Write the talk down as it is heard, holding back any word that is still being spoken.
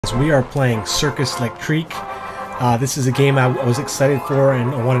We are playing Circus Electrique. This is a game I was excited for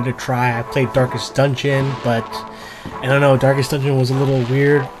and I wanted to try. I played Darkest Dungeon, but I don't know, Darkest Dungeon was a little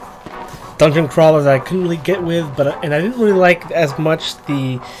weird. Dungeon crawlers I couldn't really get with, and I didn't really like as much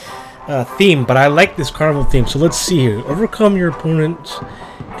the theme, but I like this carnival theme. So let's see here. Overcome your opponent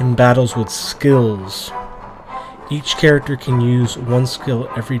in battles with skills. Each character can use one skill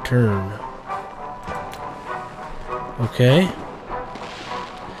every turn. Okay.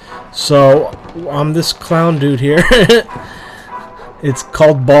 So, I'm this clown dude here. It's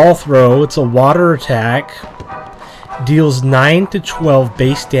called Ball Throw. It's a water attack. Deals 9 to 12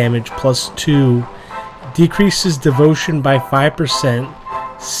 base damage plus 2. Decreases devotion by 5%.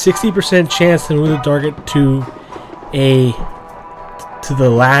 60% chance to move the target to the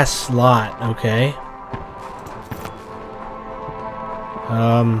last slot. Okay.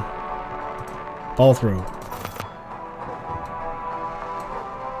 Ball Throw.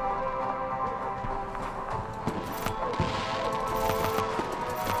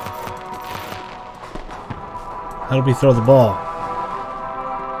 How do we throw the ball?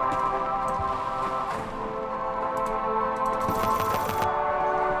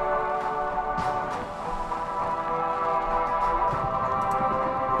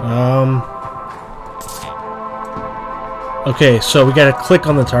 Okay, so we gotta click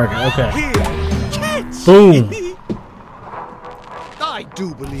on the target. Okay. Boom. I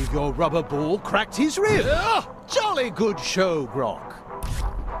do believe your rubber ball cracked his rib. Jolly good show, Grok.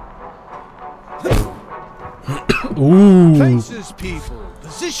 Ooh. Places, people.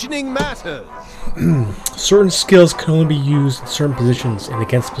 Positioning matters. Certain skills can only be used in certain positions and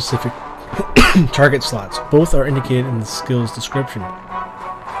against specific target slots. Both are indicated in the skill's description.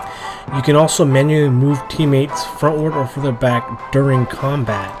 You can also manually move teammates frontward or further back during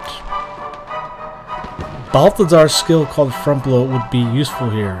combat. Balthazar's skill called Front Blow would be useful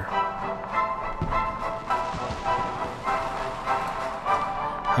here.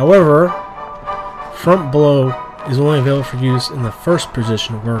 However, Front Blow is only available for use in the first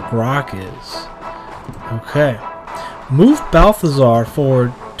position where Grok is. Okay. Move Balthazar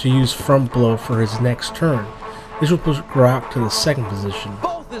forward to use Front Blow for his next turn. This will push Grok to the second position.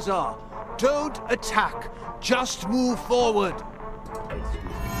 Balthazar, don't attack. Just move forward.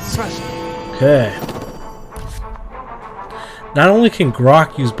 Okay. Not only can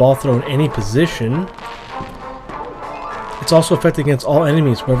Grok use Ball Throw in any position, it's also effective against all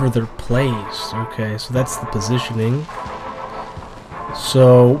enemies wherever they're placed. Okay, so that's the positioning.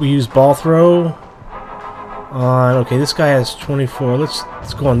 So we use Ball Throw on. Okay, this guy has 24.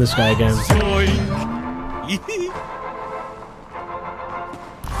 Let's go on this guy again.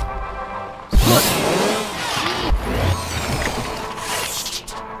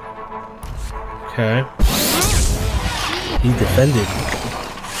 Okay. He defended.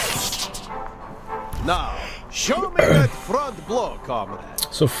 Now, show me that front blow, comrade.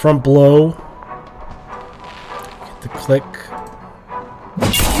 So front blow. Get the click.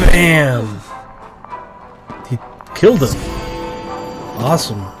 Bam! He killed him.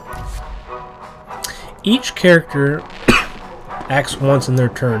 Awesome. Each character acts once in their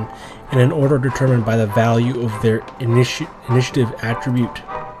turn in an order determined by the value of their initiative attribute.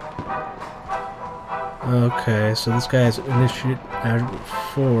 Okay, so this guy has initiative attribute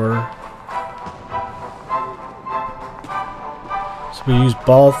 4. So we use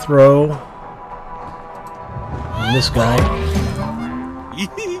Ball Throw on this guy.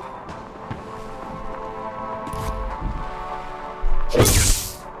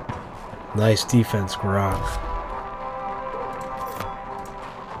 Nice defense, Grok.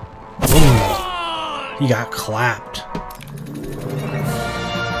 Boom. He got clapped.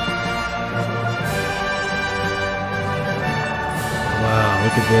 Wow,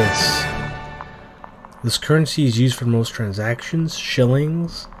 look at this. This currency is used for most transactions,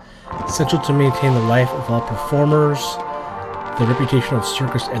 shillings, essential to maintain the life of all performers, the reputation of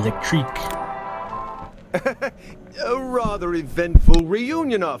Circus Electrique. A rather eventful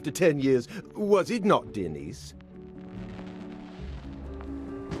reunion after 10 years, was it not, Denise?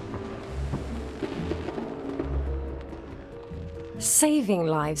 Saving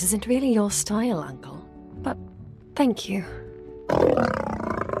lives isn't really your style, Uncle. But thank you.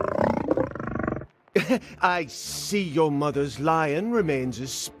 I see your mother's lion remains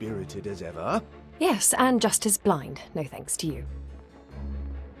as spirited as ever. Yes, and just as blind, no thanks to you.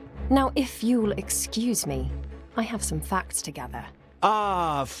 Now, if you'll excuse me, I have some facts to gather.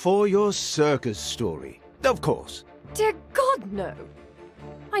 Ah, for your circus story. Of course. Dear God, no!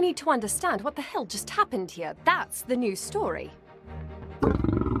 I need to understand what the hell just happened here. That's the new story.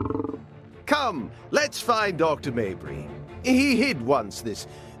 Come, let's find Dr. Mabry. He hid once this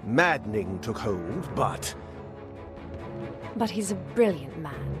maddening took hold, but... But he's a brilliant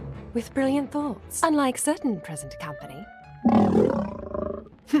man, with brilliant thoughts, unlike certain present company.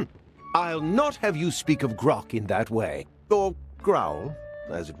 I'll not have you speak of Grok in that way. Or growl,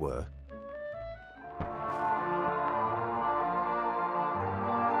 as it were.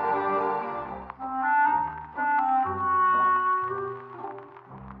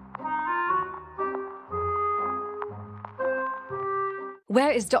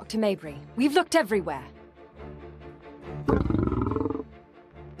 Where is Dr. Mabry? We've looked everywhere.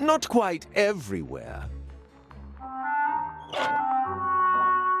 Not quite everywhere.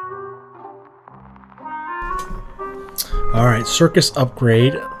 Alright, circus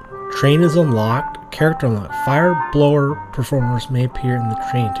upgrade. Train is unlocked. Character unlocked. Fire blower performers may appear in the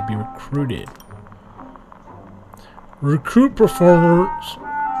train to be recruited. Recruit performers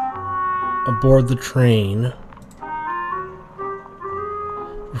aboard the train.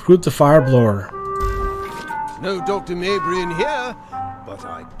 Recruit the fire blower. No Dr. Mabry in here, but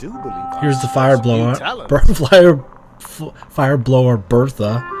I do believe Here's the fire blower. Fire blower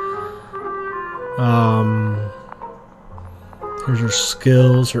Bertha. Here's her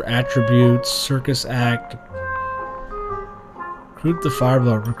skills, her attributes, circus act. Recruit the fire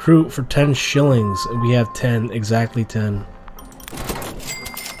blower. Recruit for 10 shillings. We have 10, exactly 10.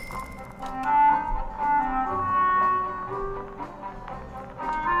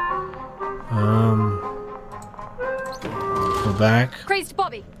 Go back. Crazed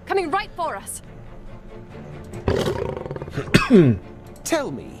Bobby, coming right for us.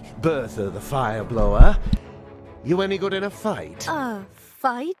 Tell me, Bertha the fire blower, you any good in a fight?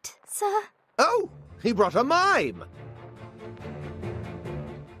 Fight, sir? Oh, he brought a mime!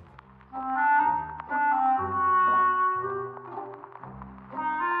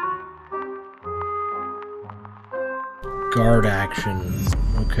 Guard action.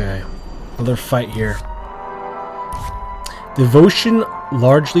 Okay. Another fight here. Devotion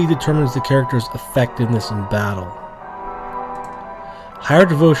largely determines the character's effectiveness in battle. Higher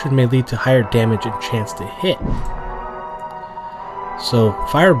devotion may lead to higher damage and chance to hit. So,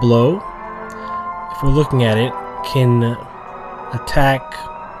 fire blow, if we're looking at it, can attack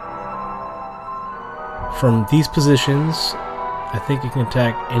from these positions. I think it can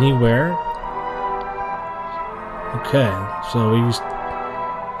attack anywhere. Okay, so we used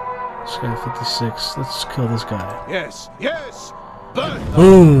this guy 56. Let's kill this guy. Yes, yes! Bertha!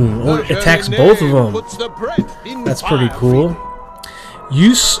 Boom! Oh, it attacks both of them. That's pretty cool.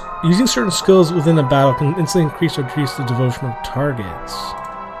 Using certain skills within a battle can instantly increase or decrease the devotion of targets.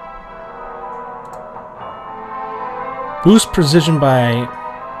 Boost precision by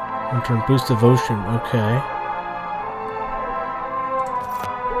return boost devotion. Okay.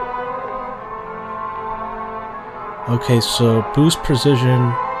 Okay, so boost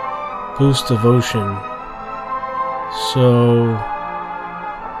precision, boost devotion. So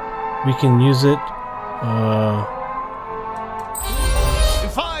we can use it.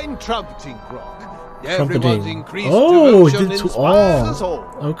 Fine trumpeting, Grok. Trumpeting. Everyone's increased Oh, it devotion did to inspires us all.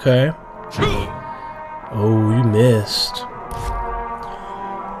 Okay. Oh, you missed.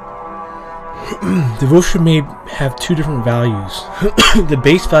 Devotion may have two different values. The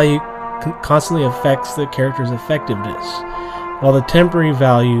base value constantly affects the character's effectiveness, while the temporary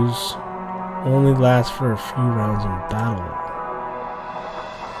values only last for a few rounds in battle.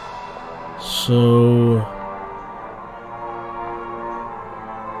 So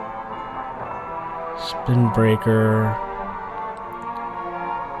spin breaker.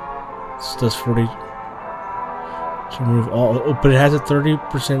 This does 40 to remove all, but it has a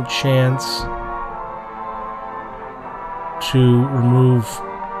 30% chance to remove.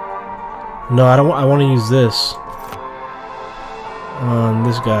 No, I don't. I want to use this on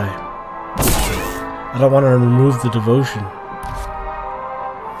this guy. I don't want to remove the devotion.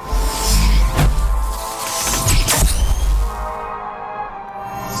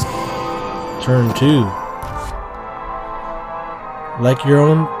 Turn 2. Like your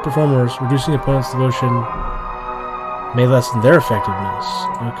own performers, reducing opponent's devotion may lessen their effectiveness.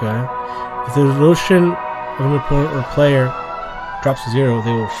 Okay. If the devotion of an opponent or player drops to 0,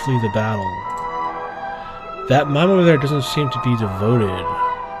 they will flee the battle. That mime over there doesn't seem to be devoted.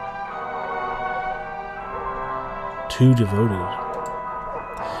 Too devoted.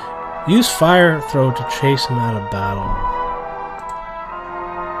 Use fire throw to chase him out of battle.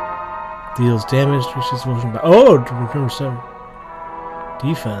 Deals damage, reaches devotion by. Oh, remember 7.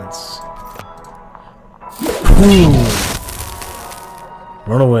 Defense. Ooh.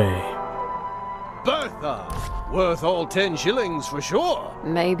 Run away. Bertha! Worth all 10 shillings for sure.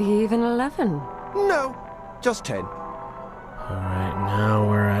 Maybe even 11. No, just 10. Alright, now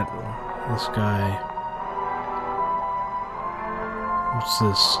we're at This guy. What's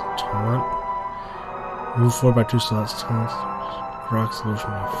this? Taunt? Move forward by 2 slots. Taunt. Rock solution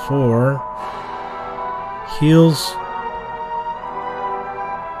by 4. Heals.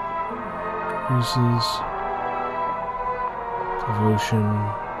 Uses. Devotion.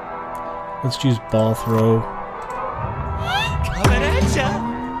 Let's use ball throw. Coming at ya!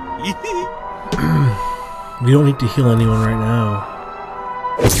 We don't need to heal anyone right now.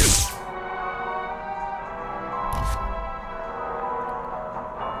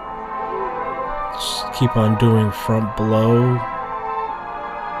 Just keep on doing front blow.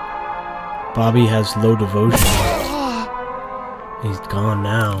 Bobby has low devotion. He's gone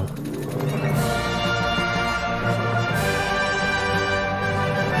now.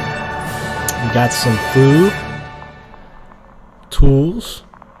 We got some food, tools,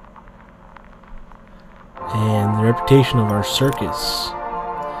 and the reputation of our circus.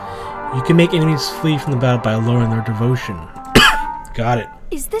 You can make enemies flee from the battle by lowering their devotion. Got it.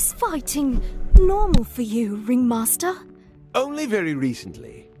 Is this fighting normal for you, Ringmaster? Only very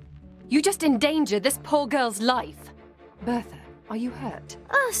recently. You just endangered this poor girl's life. Bertha, are you hurt?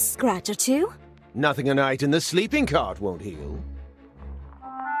 A scratch or two. Nothing a night in the sleeping cart won't heal.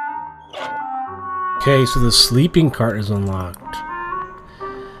 Okay, so the sleeping cart is unlocked.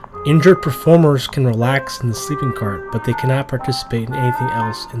 Injured performers can relax in the sleeping cart, but they cannot participate in anything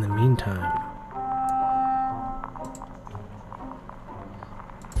else in the meantime.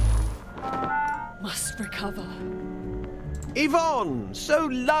 Must recover. Yvonne, so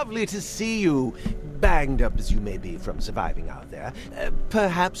lovely to see you. Banged up as you may be from surviving out there,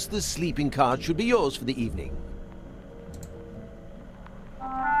 perhaps the sleeping cart should be yours for the evening.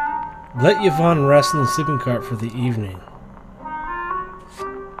 Let Yvonne rest in the sleeping cart for the evening.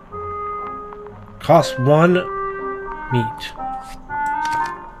 Cost 1 meat.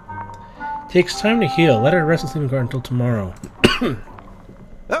 Takes time to heal. Let her rest in the sleeping cart until tomorrow.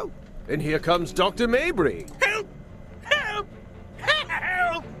 Oh, and here comes Dr. Mabry. Help! Help!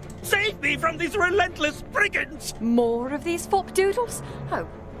 Help! Save me from these relentless brigands! More of these fop doodles? Oh,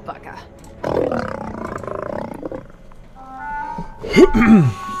 bugger.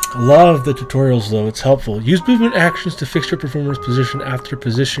 Love the tutorials though, it's helpful. Use movement actions to fix your performer's position after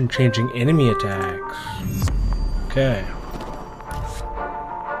position changing enemy attacks. Okay.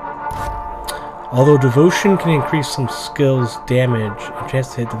 Although devotion can increase some skills' damage and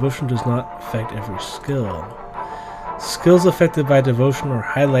chance to hit, devotion does not affect every skill. Skills affected by devotion are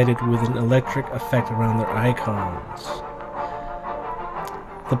highlighted with an electric effect around their icons.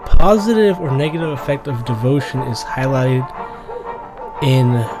 The positive or negative effect of devotion is highlighted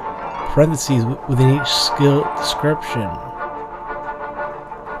in parentheses within each skill description.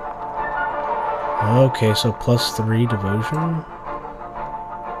 Okay, so +3 devotion.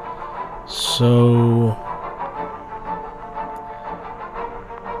 So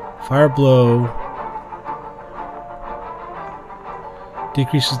fire blow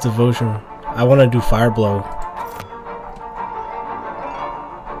decreases devotion. I want to do fire blow.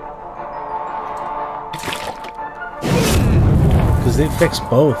 Because they fix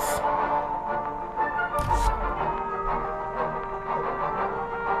both.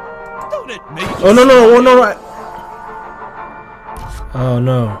 Oh no no oh no! Oh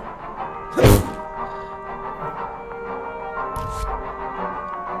no!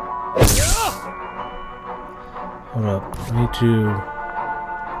 Hold up! I need to.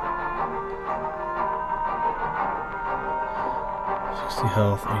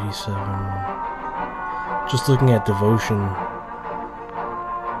 Health 87. Just looking at devotion.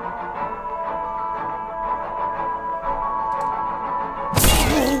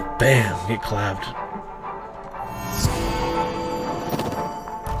 Bam! Get clapped.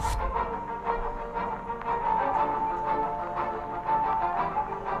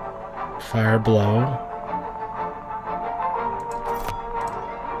 Fire blow.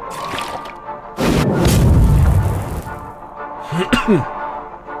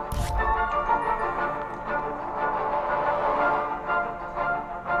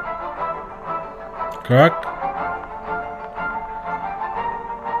 Correct.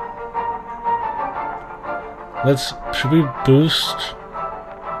 Should we boost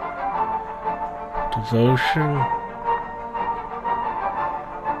devotion?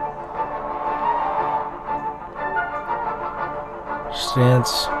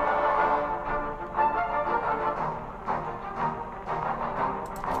 Stance.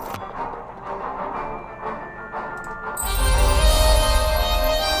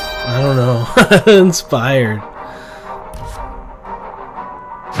 I don't know. Inspired.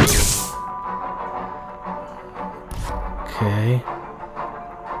 Okay.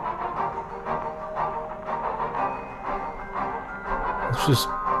 Let's just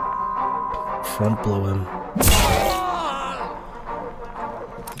front blow him.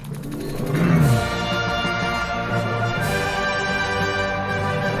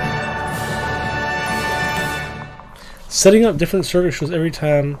 Setting up different circus shows every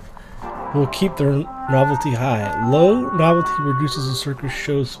time will keep their novelty high. Low novelty reduces the circus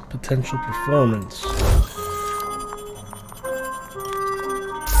show's potential performance.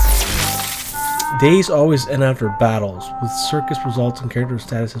 Days always end after battles, with circus results and character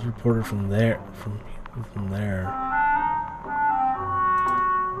status as reported from there.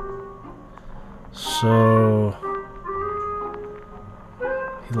 So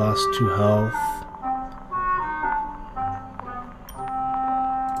he lost 2 health.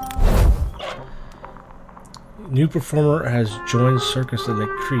 New performer has joined Circus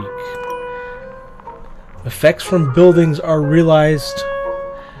Electrique. Effects from buildings are realized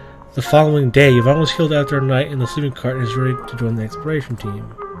the following day. Yvonne was healed after a night in the sleeping cart and is ready to join the exploration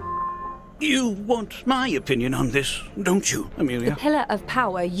team. You want my opinion on this, don't you, Amelia? The pillar of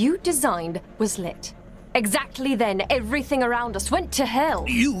power you designed was lit. Exactly then, everything around us went to hell.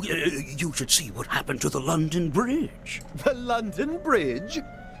 You should see what happened to the London Bridge. The London Bridge?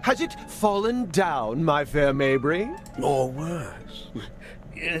 Has it fallen down, my fair Mabry? Or worse,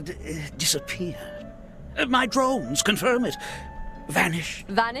 it disappeared. My drones confirm it. Vanished.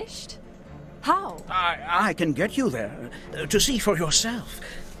 Vanished? How? I can get you there to see for yourself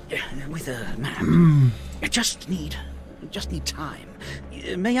with a map. I just need time.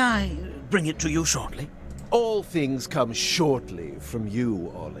 May I bring it to you shortly? All things come shortly from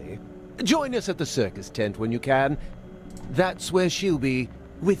you, Ollie. Join us at the circus tent when you can. That's where she'll be,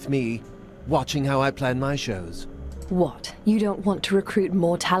 with me, watching how I plan my shows. What? You don't want to recruit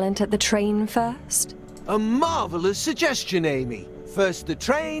more talent at the train first? A marvelous suggestion, Amy. First the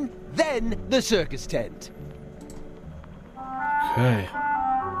train, then the circus tent. Okay.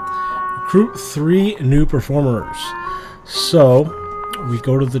 Recruit 3 new performers. So, we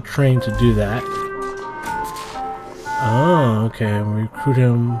go to the train to do that. Oh, okay. We recruit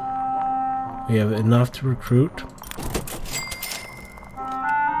him. We have enough to recruit.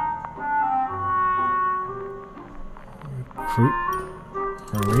 Recruit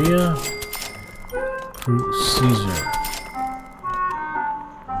Maria. Recruit Caesar.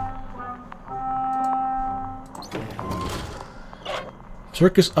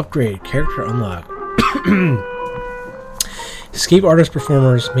 Circus upgrade. Character unlock. Escape artist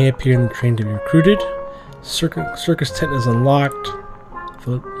performers may appear in the train to be recruited. Circus tent is unlocked.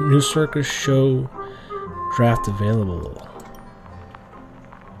 The new circus show draft available.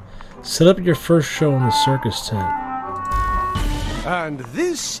 Set up your first show in the circus tent. And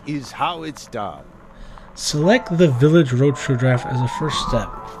this is how it's done. Select the Village Roadshow draft as a first step.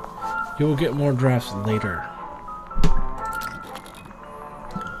 You will get more drafts later.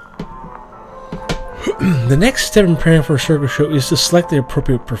 The next step in preparing for a circus show is to select the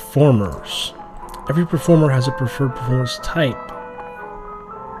appropriate performers. Every performer has a preferred performance type,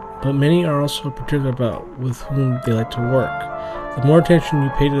 but many are also particular about with whom they like to work. The more attention you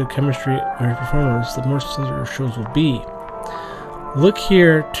pay to the chemistry of your performers, the more successful your shows will be. Look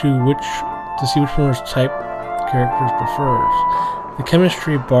here to see which performer's type characters prefers. The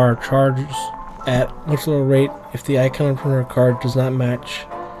chemistry bar charges at much lower rate if the icon performer card does not match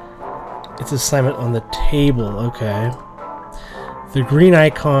its assignment on the table. Okay. The green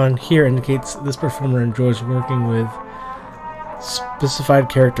icon here indicates this performer enjoys working with specified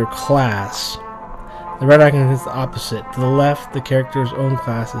character class. The red icon is the opposite. To the left, the character's own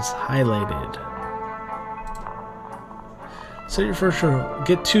class is highlighted. Set your first show.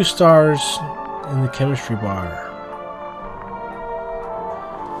 Get 2 stars in the chemistry bar.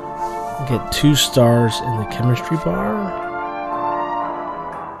 Get 2 stars in the chemistry bar.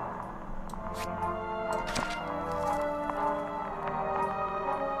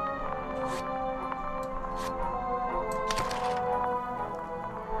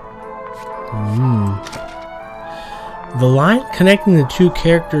 The line connecting the 2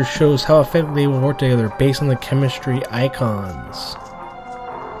 characters shows how effectively they will work together based on the chemistry icons.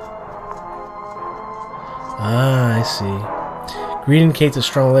 Ah, I see. Green indicates a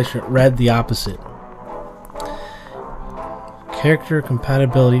strong relationship, red the opposite. Character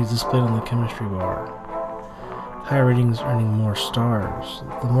compatibility is displayed on the chemistry bar. Higher ratings earning more stars.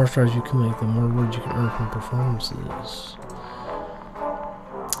 The more stars you accumulate, the more rewards you can earn from performances.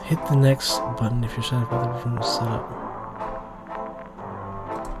 Hit the next button if you're satisfied with the performance setup.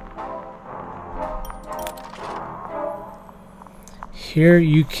 Here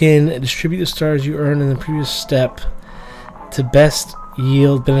you can distribute the stars you earned in the previous step to best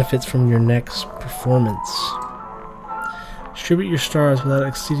yield benefits from your next performance. Distribute Distribute your stars without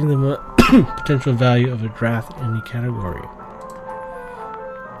exceeding the potential value of a draft in any category.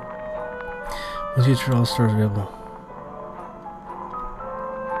 Once you enter all stars available.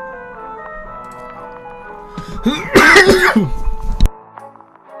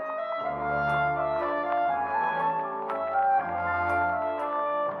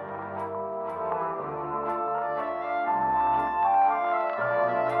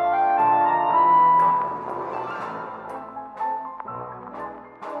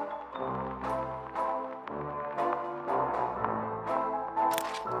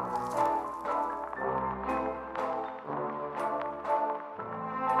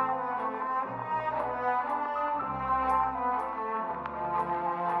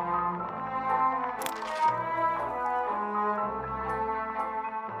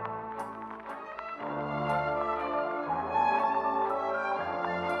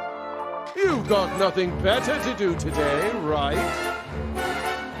 You've got nothing better to do today, right?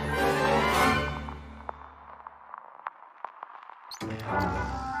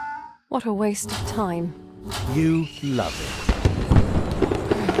 What a waste of time. You love it.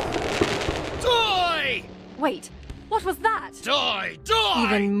 Die! Wait, what was that? Die! Die!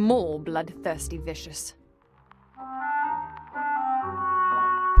 Even more bloodthirsty vicious.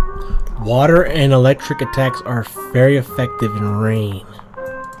 Water and electric attacks are very effective in rain.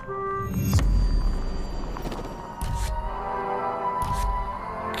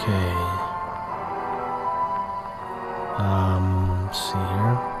 Okay. Let's see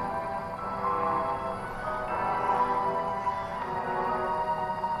here.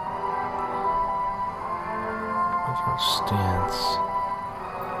 What's our stance?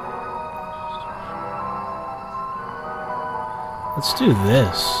 Let's do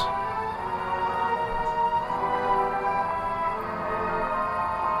this.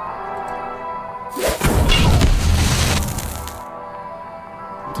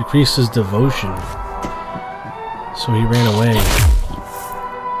 Decreases devotion. So he ran away.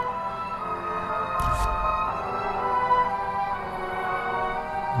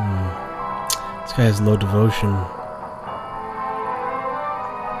 This guy has low devotion.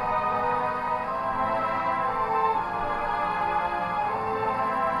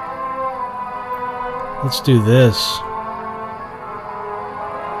 Let's do this.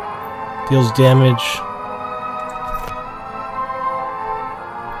 Deals damage.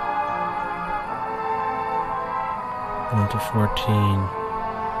 One to 14.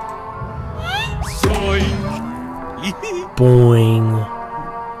 Boing.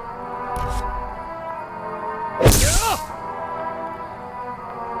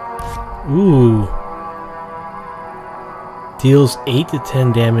 Ooh. Deals 8 to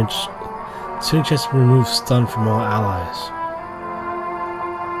 10 damage. Soon just removes stun from all allies.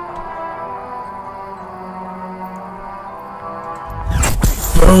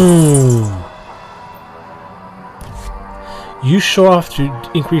 Boom. Use show off to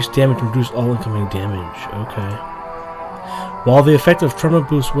increase damage and reduce all incoming damage. Okay. While the effect of Tremor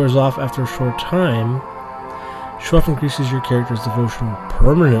Boost wears off after a short time, show off increases your character's devotion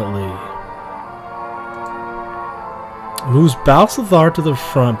permanently. Moves Balthazar to the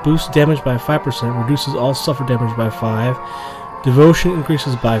front, boosts damage by 5%, reduces all suffer damage by 5, devotion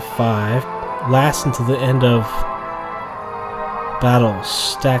increases by 5, lasts until the end of battle,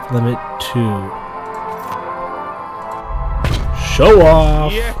 stack limit 2. Show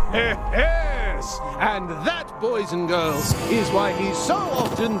off! Yes! And that, boys and girls, is why he's so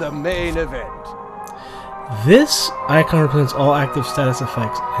often the main event. This icon represents all active status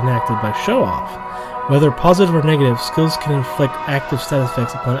effects enacted by show off. Whether positive or negative, skills can inflict active status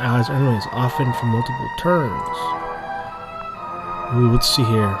effects upon allies or enemies, often for multiple turns. Ooh, let's see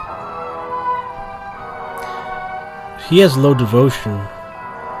here. He has low devotion.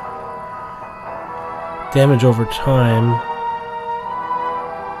 Damage over time.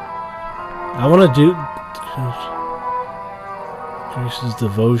 I want to do... Increases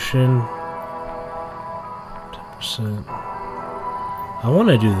devotion. 10%. I want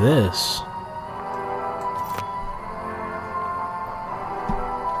to do this.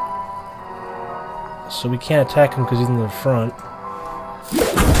 So we can't attack him because he's in the front.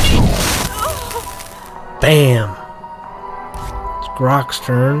 Bam! It's Grok's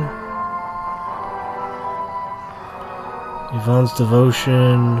turn. Yvonne's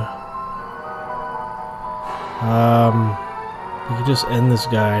devotion. We could just end this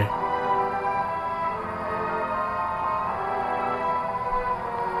guy.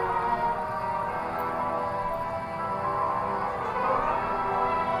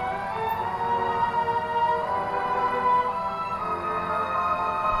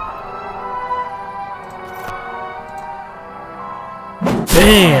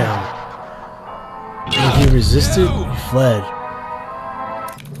 Damn! When he resisted, he fled.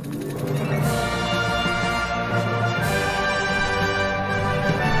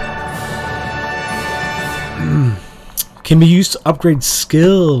 Can be used to upgrade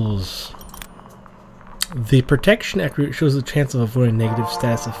skills. The protection attribute shows the chance of avoiding negative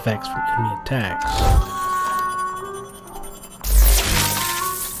status effects from enemy attacks.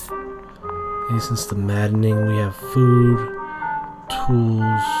 And since the maddening, we have food,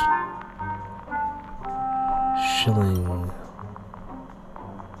 tools, shilling.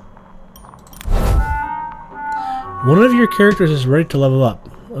 One of your characters is ready to level up.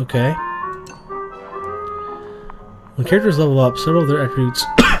 Okay. When characters level up, several of their attributes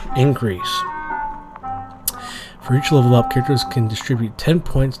increase. For each level up, characters can distribute 10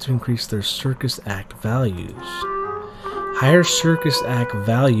 points to increase their Circus Act values. Higher Circus Act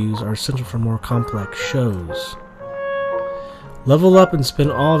values are essential for more complex shows. Level up and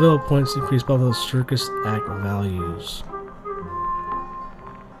spend all available points to increase both of those Circus Act values.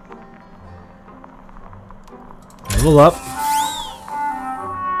 Level up.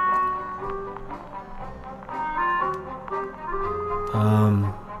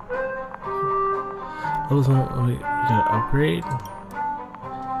 Levels one, wait, we gotta upgrade.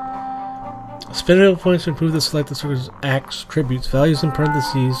 Spend available points to improve the selected Circus Act's attributes. Values in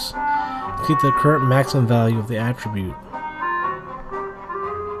parentheses keep the current maximum value of the attribute.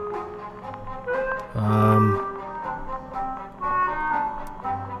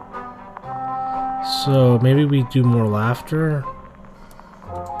 So maybe we do more laughter.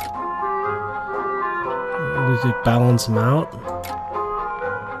 We could balance them out.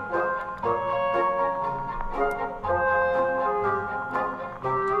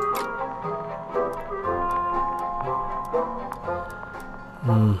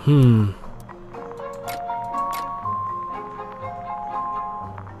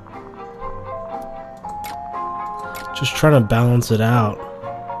 Just trying to balance it out.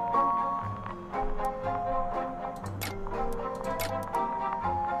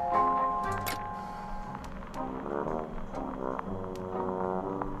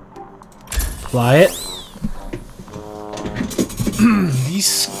 Apply it.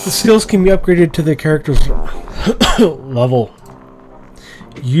 The skills can be upgraded to the character's level.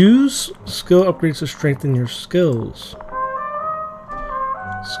 Use skill upgrades to strengthen your skills.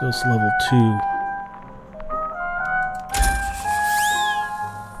 Skills level 2.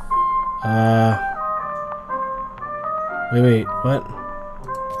 Wait, what?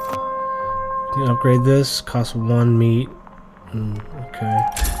 You can upgrade this. Costs 1 meat. Okay.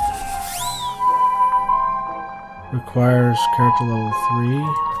 Requires character level 3.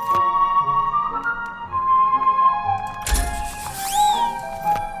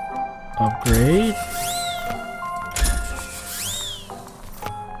 Upgrade.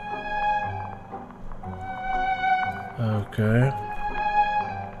 Okay.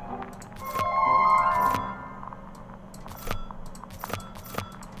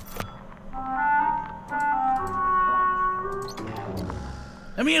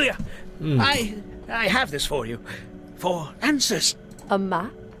 Amelia, I have this for you. For answers. A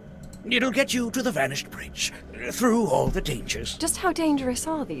map? It'll get you to the Vanished Bridge, through all the dangers. Just how dangerous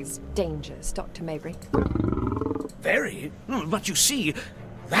are these dangers, Dr. Mabry? Very. But you see,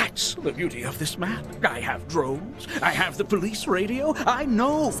 that's the beauty of this map. I have drones. I have the police radio. I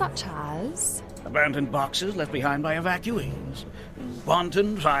know. Such as? Abandoned boxes left behind by evacuees.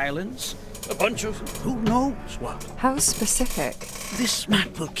 Wanton violence. A bunch of who knows what. How specific? This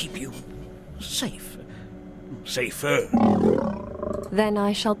map will keep you safe. Safer. Then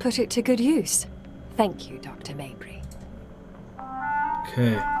I shall put it to good use. Thank you, Dr. Mabry.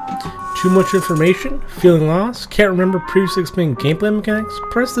 Okay. Too much information? Feeling lost? Can't remember previously explained gameplay mechanics?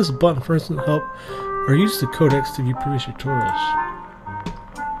 Press this button for instant help, or use the codex to view previous tutorials.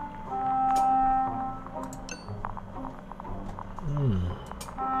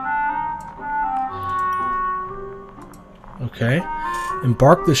 Okay.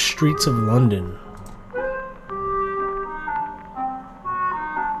 Embark the streets of London.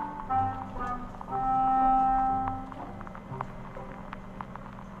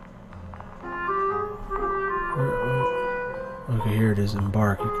 Okay, here it is.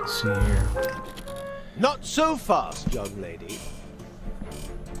 Embark. You can see here. Not so fast, young lady.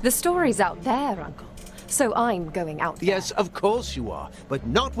 The story's out there, Uncle. So I'm going out there. Yes, of course you are, but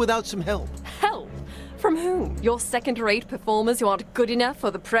not without some help. Help? From whom? Your second-rate performers who aren't good enough for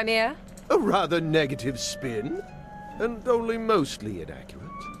the premiere? A rather negative spin, and only mostly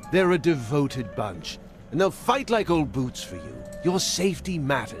inaccurate. They're a devoted bunch, and they'll fight like old boots for you. Your safety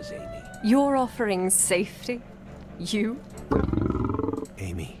matters, Amy. You're offering safety? You?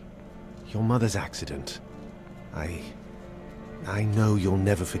 your mother's accident. I know you'll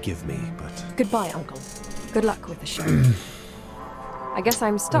never forgive me, but... Goodbye, Uncle. Good luck with the show. I guess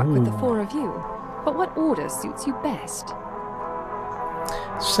I'm stuck with the four of you. But what order suits you best?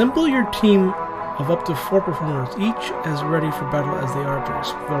 Assemble your team of up to 4 performers, each as ready for battle as they are to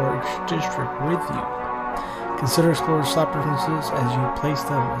explore each district with you. Consider explorers' slot preferences as you place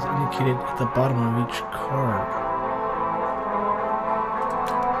them as indicated at the bottom of each card.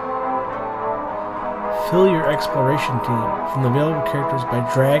 Fill your exploration team from the available characters by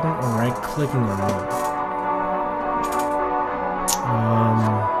dragging or right-clicking on them.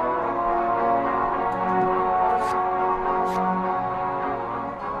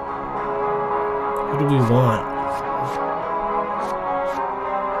 What do we want?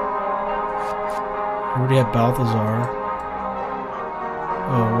 We already have Balthazar.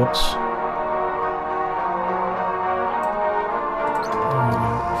 Oh, whoops.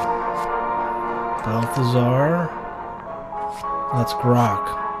 Balthazar. That's Grok.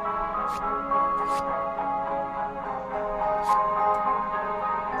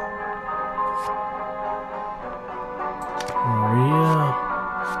 Maria.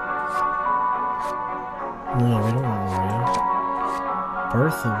 No, we don't want Maria.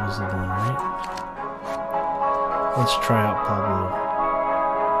 Bertha was the one, right? Let's try out Pablo.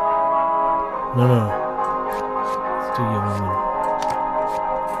 No. Let's do the other one.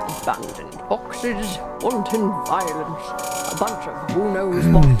 Abandoned boxes, wanton violence, a bunch of who knows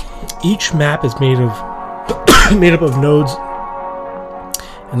what. Each map is made of made up of nodes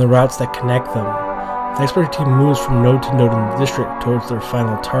and the routes that connect them. The expert team moves from node to node in the district towards their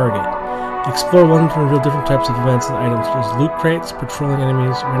final target. Explore one to reveal different types of events and items such as loot crates, patrolling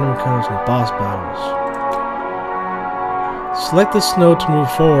enemies, random encounters, and boss battles. Select this node to move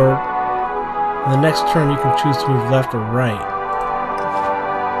forward, and the next turn you can choose to move left or right.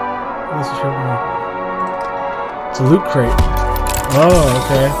 It's a loot crate. Oh,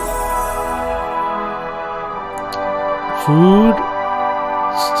 okay. Food,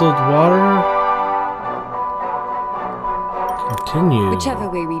 distilled water. Continue. Whichever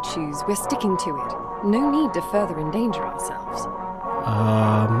way we choose, we're sticking to it. No need to further endanger ourselves.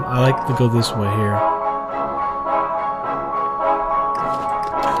 I like to go this way here.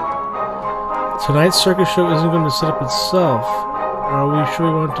 Tonight's circus show isn't going to set up itself. Are we sure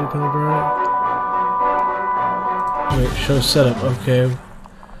we want to convert it? Wait, show setup. Okay.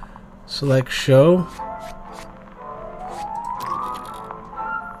 Select show.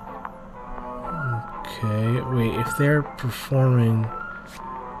 Okay, wait, if they're performing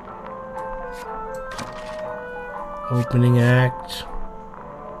opening act,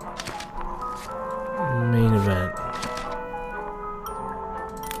 main event.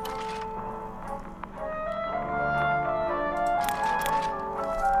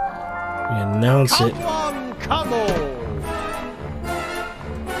 We announce it. Come on!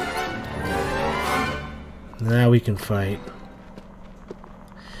 Now we can fight.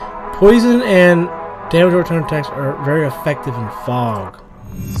 Poison and damage over time attacks are very effective in fog.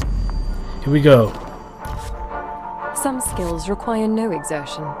 Here we go. Some skills require no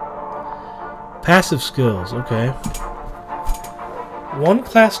exertion. Passive skills, okay. One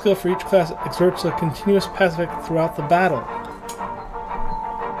class skill for each class exerts a continuous passive effect throughout the battle.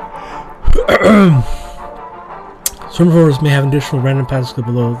 Some performers may have additional random passive skill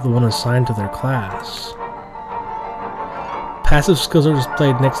below the one assigned to their class. Passive skills are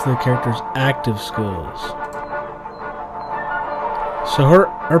displayed next to the character's active skills. So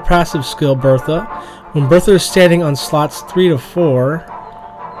her passive skill, Bertha, when Bertha is standing on slots 3 to 4,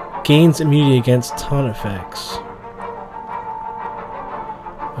 gains immunity against taunt effects.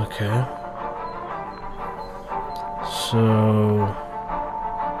 Okay. So...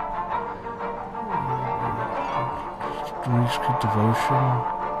 devotion.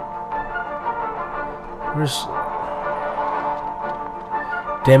 Where's...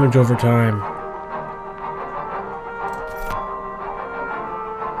 damage over time.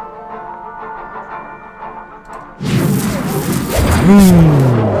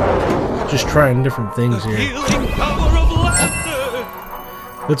 Just trying different things here.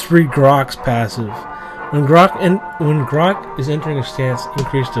 Let's read Grok's passive. When Grok is entering a stance,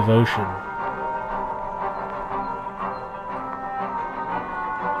 increase devotion.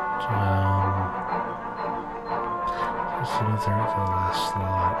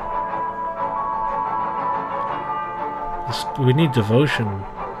 We need devotion.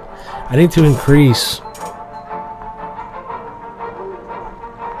 I need to increase.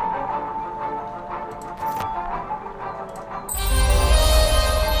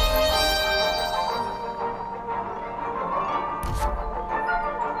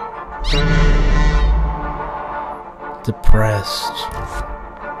 pressed.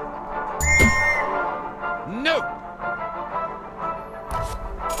 No!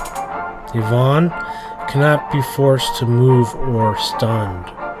 Yvonne cannot be forced to move or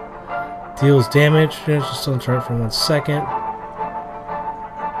stunned. Deals damage. Just on chart for 1 second.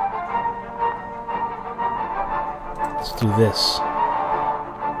 Let's do this.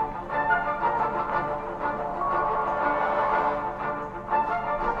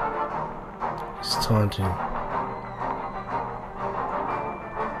 He's taunting.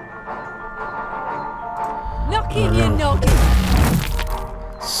 Knocking you, knocking.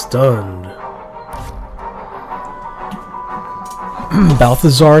 Stunned.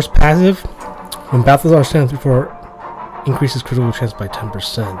 Balthazar's passive. When Balthazar stands before, increases critical chance by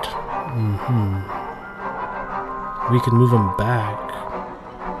 10%. We can move him back.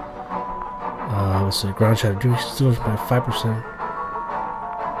 Let's say ground shadow decreases by 5%.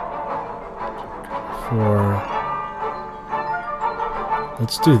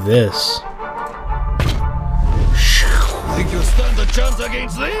 Let's do this. Think you stand a chance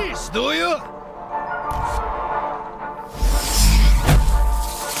against these, do you?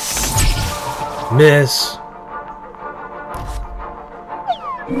 Miss.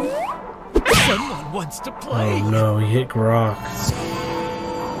 Someone wants to play. Oh no, he hit Grok.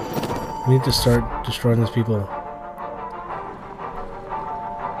 We need to start destroying these people.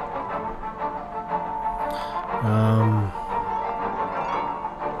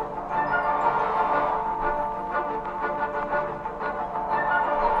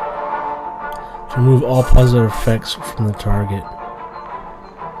 To remove all positive effects from the target.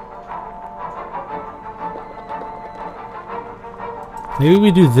 Maybe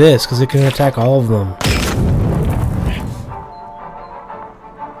we do this, because it can attack all of them.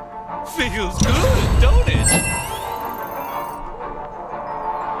 Feels good, don't it?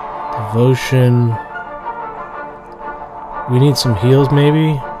 Devotion. We need some heals,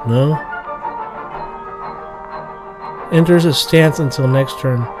 maybe? No? Enters a stance until next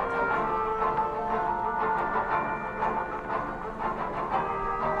turn.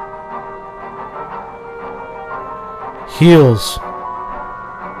 Heals.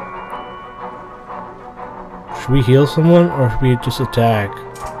 Should we heal someone, or should we just attack?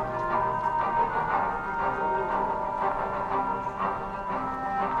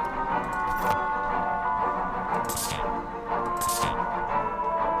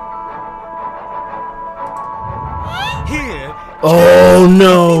 Here. Oh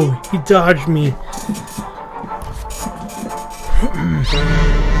no! He dodged me.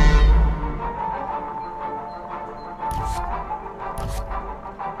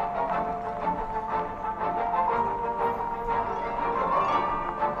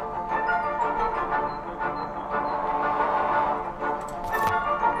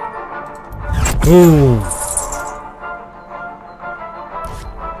 Boom!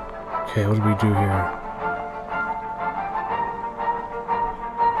 Okay, what do we do here?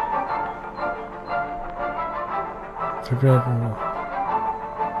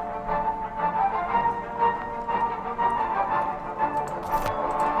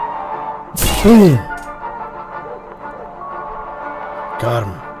 Boom! Got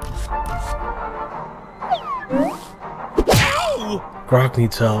him. Grok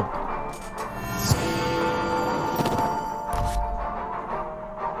needs help.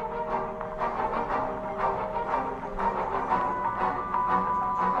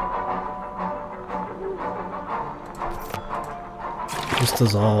 This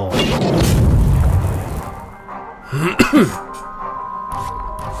does all.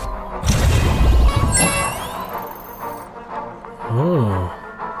 Oh.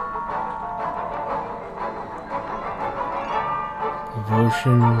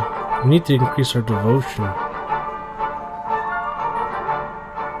 Devotion. We need to increase our devotion.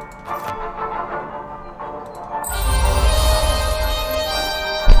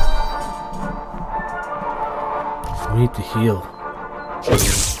 We need to heal.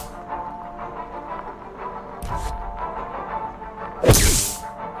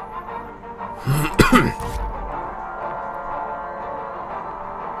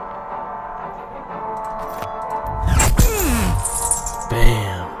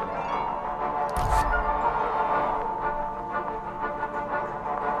 Bam.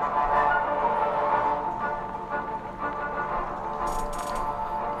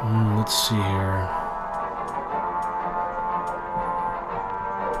 Let's see here.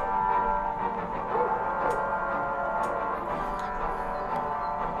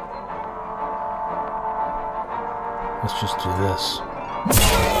 Let's just do this.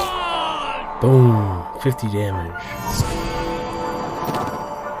 Boom! 50 damage.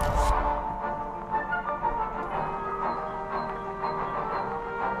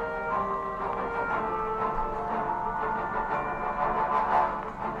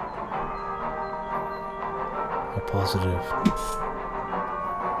 are positive.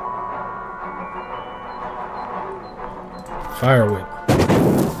 Fire whip.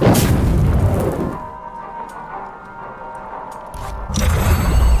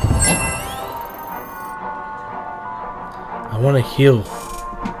 I want to heal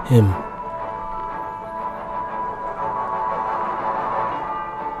him.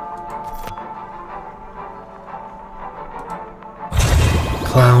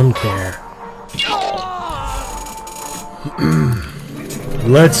 Clown care.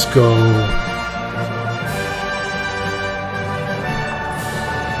 Let's go.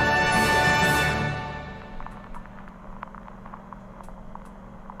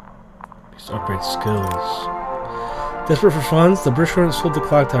 These upgrade skills. Desperate for funds, the British government sold the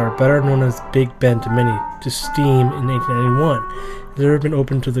clock tower, better known as Big Ben, to many, to Steam in 1891. It has never been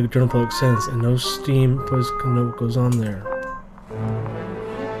open to the general public since, and no Steam goes on there.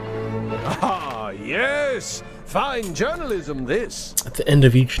 Ah, yes! Fine journalism, this! At the end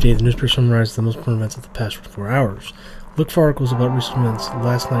of each day, the newspaper summarizes the most important events of the past 24 hours. Look for articles about recent events,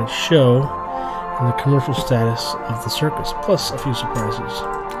 last night's show, and the commercial status of the circus, plus a few surprises.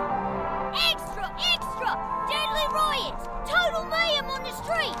 Extra! Extra! Deadly riots! Total mayhem on the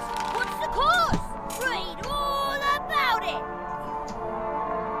streets! What's the cause? Read all about it!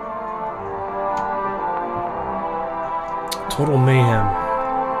 Total mayhem.